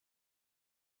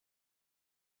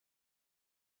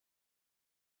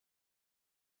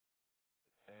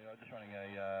just running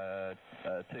a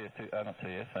TS2, not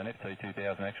TS, an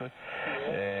FT2000 actually,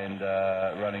 and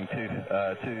running two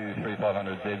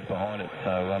 3500Zs behind it.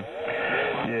 So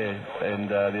yeah, and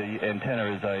the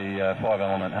antenna is a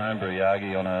 5-element homebrew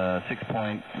Yagi on a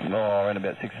around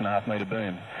about 6.5 metre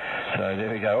boom. So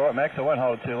there we go. All right, Max, I won't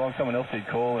hold it too long. Someone else did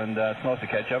call, and it's nice to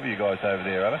catch up with you guys over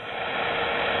there, over.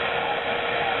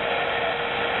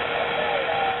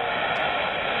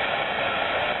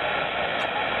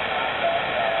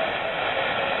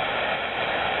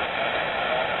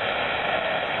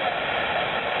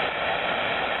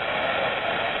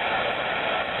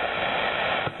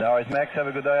 No worries, Max. Have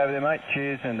a good day over there, mate.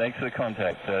 Cheers, and thanks for the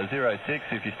contact. 06,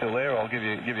 if you're still there, I'll give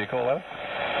you a call, over.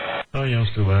 Oh, yeah, I'm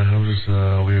still there. I was just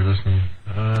over here listening.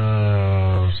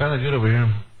 Sounded good over here.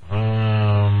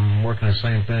 Working the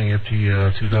same thing,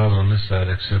 FT2000 on this side,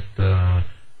 except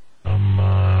I'm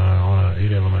on an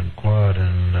 8-element quad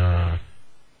and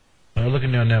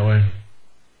looking down that way.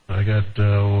 I got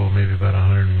maybe about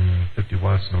 150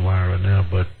 watts in the wire right now,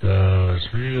 but it's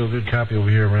a real good copy over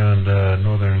here around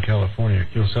Northern California.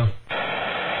 QSL?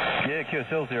 Yeah,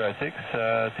 QSL 06,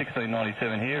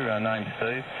 1697 here, name's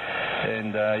Steve,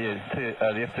 and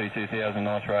the FT2000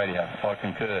 nice radio, I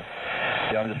concur.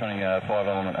 Yeah, I'm just running a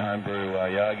 5-element homebrew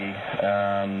Yagi,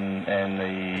 and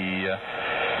the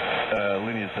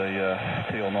Linear's the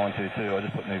TL922. I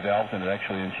just put new valves in it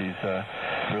actually, and she's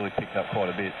really picked up quite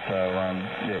a bit. So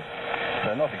yeah,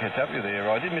 so nice to catch up with you there.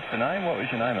 I did miss the name. What was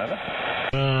your name, over?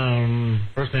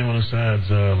 First name on the side's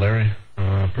Larry.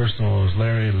 Personal is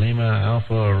Larry Lima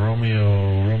Alpha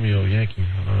Romeo Yankee.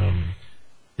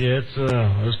 Yeah,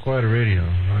 it's quite a radio.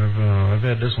 I've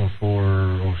had this one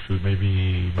for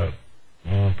maybe about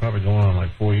probably going on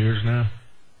like 4 years now.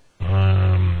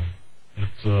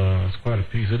 It's quite a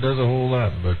piece. It does a whole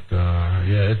lot, but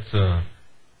yeah, it's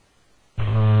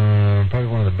probably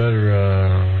one of the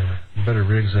better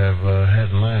rigs I've had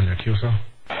in line there. QSL?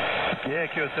 Yeah,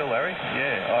 QSL, Larry.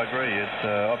 Yeah, I agree.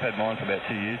 I've had mine for about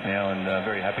 2 years now, and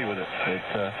very happy with it.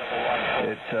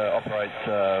 It operates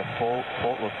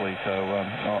faultlessly, so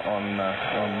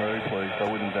I'm really pleased. I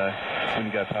wouldn't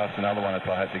go past another one if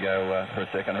I had to go for a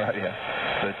second radio.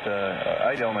 But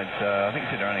 8-element, I think you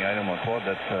said you're running 8-element quad.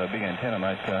 That's a big antenna,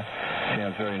 mate.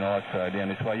 Sounds very nice down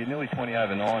this way. You're nearly 20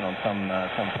 over 9 on some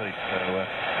peaks, so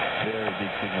very big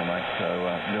signal, mate. So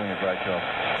doing a great job.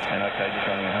 And okay, just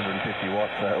running 150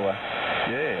 watts. So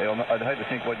yeah, I'd hate to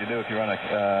think what you do if you run a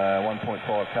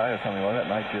 1.5K or something like that,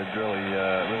 mate. You'd really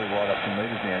light up some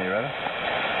meters down here, rather.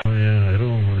 Oh yeah,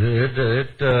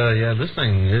 yeah. This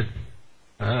thing,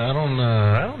 I don't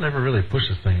never really push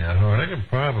this thing that hard. I could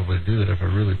probably do it if I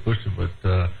really pushed it, but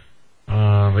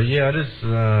yeah, I just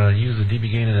use the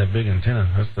dB gain of that big antenna.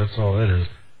 That's all that is.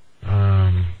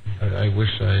 I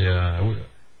wish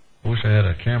I had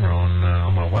a camera on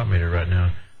my watt meter right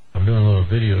now. I'm doing a little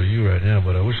video of you right now,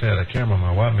 but I wish I had a camera on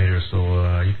my watt meter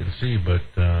so you can see. But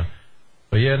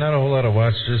yeah, not a whole lot of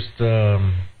watts. Just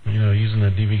using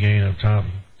the dB gain up top.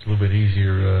 It's a little bit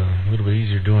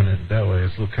easier doing it that way.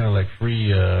 It's kind of like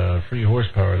free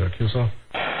horsepower there. QSL?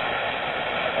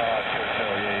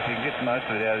 Yeah, if you can get most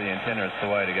of it out of the antenna, it's the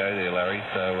way to go there, Larry.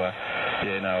 So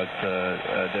yeah, no, it's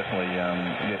definitely a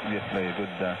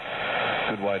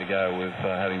good way to go with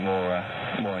having more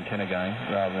antenna gain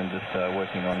rather than just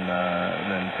working on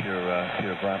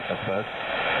pure grunt, I suppose.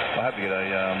 I hope to get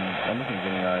I'm looking at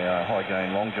getting a high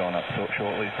gain long john up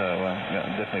shortly, so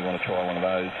definitely want to try one of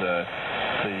those.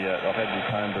 I've had this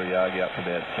homebrew Yagi up for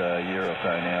about a year or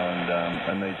so now,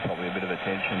 and needs probably a bit of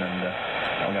attention, and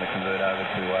I'm going to convert over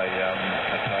to a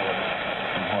Taylor with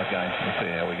some high gain. We'll see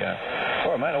how we go.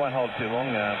 All right, mate, I won't hold it too long.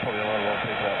 Probably a lot of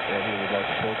people out here would like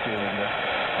to talk to you, and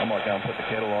I might go and put the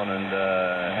kettle on and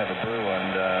have a brew,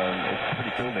 and it's pretty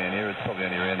cool down here. It's probably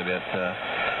only around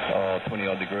about 20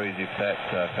 odd degrees, if that,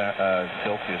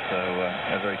 Celsius, so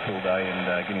a very cool day and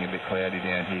getting a bit cloudy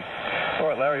down here. All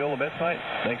right, Larry, all the best, mate.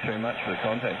 Thanks very much for the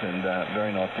contact, and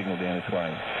very nice signal down this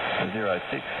way. 06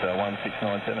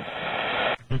 1697.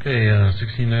 Okay,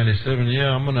 1697.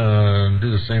 Yeah, I'm gonna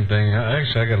do the same thing.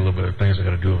 Actually, I got a little bit of things I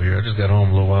got to do over here. I just got home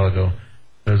a little while ago.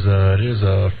 Because it is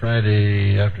a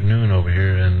Friday afternoon over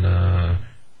here, and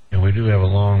we do have a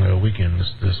long weekend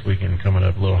this weekend coming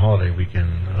up, a little holiday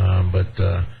weekend. But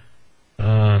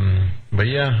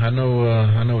yeah, I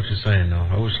know what you're saying though.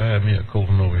 I wish I had me a cold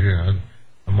one over here.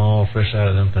 I'm all fresh out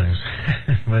of them things.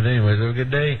 But anyways, have a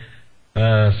good day.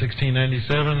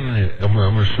 1697. I'm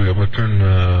gonna show you. I'm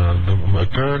gonna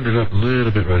turn it up a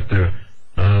little bit right there.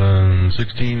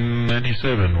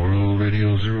 1697. World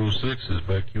Radio 06 is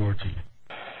back QRT.